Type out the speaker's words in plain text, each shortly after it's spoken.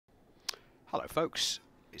Hello folks,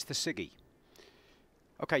 it's thesiggy.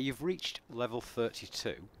 Okay, you've reached level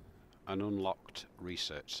 32, an unlocked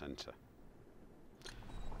research centre.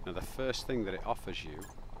 Now the first thing that it offers you,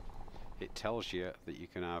 it tells you that you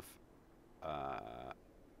can have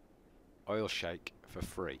oil shake for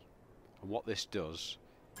free. And what this does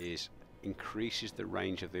is increases the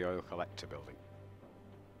range of the oil collector building.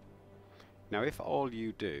 Now if all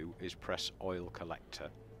you do is press oil collector,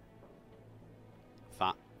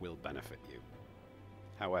 that will benefit you.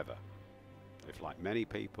 However, if like many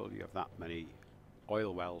people you have that many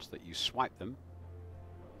oil wells that you swipe them,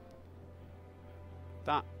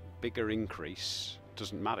 that bigger increase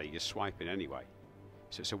doesn't matter, you're swiping anyway.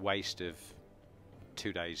 So it's a waste of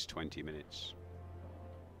 2 days, 20 minutes.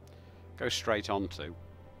 Go straight on to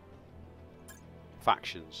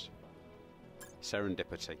factions,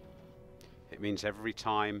 serendipity. It means every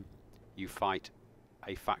time you fight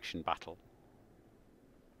a faction battle,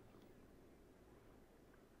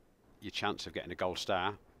 your chance of getting a gold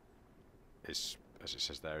star is, as it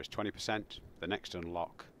says there, is 20%. The next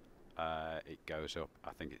unlock, it goes up, I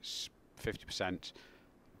think it's 50%,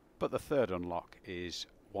 but the third unlock is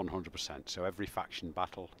 100%. So every faction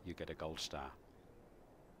battle you get a gold star.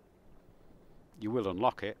 You will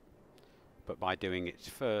unlock it, but by doing it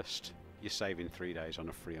first, you're saving 3 days on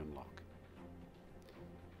a free unlock.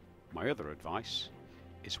 My other advice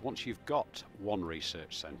is once you've got one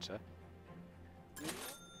research centre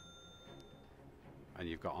and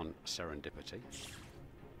you've got on serendipity,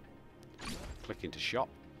 click into shop,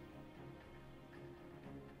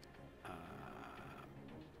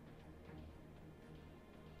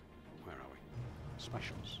 where are we?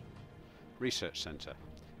 Specials, research centre.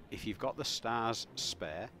 If you've got the stars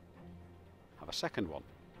spare, have a second one.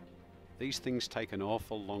 These things take an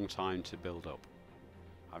awful long time to build up.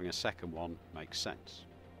 Having a second one makes sense.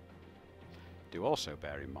 Do also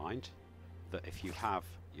bear in mind that if you have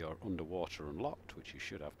your underwater unlocked, which you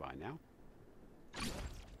should have by now,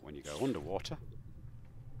 when you go underwater,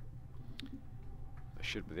 there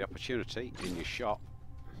should be the opportunity in your shop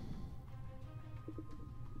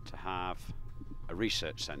to have a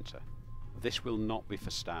research centre. This will not be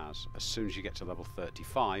for stars. As soon as you get to level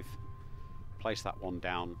 35, place that one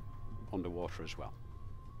down underwater as well.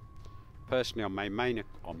 Personally, on my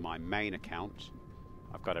main account,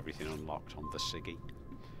 I've got everything unlocked on thesiggy,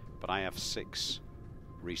 but I have 6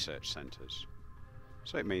 research centres.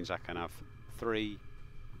 So it means I can have 3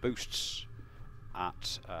 boosts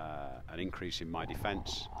at an increase in my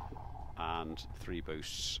defence and 3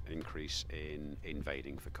 boosts increase in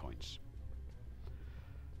invading for coins.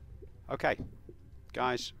 Okay,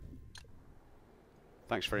 guys,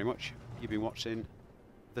 thanks very much. You've been watching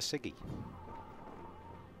thesiggy.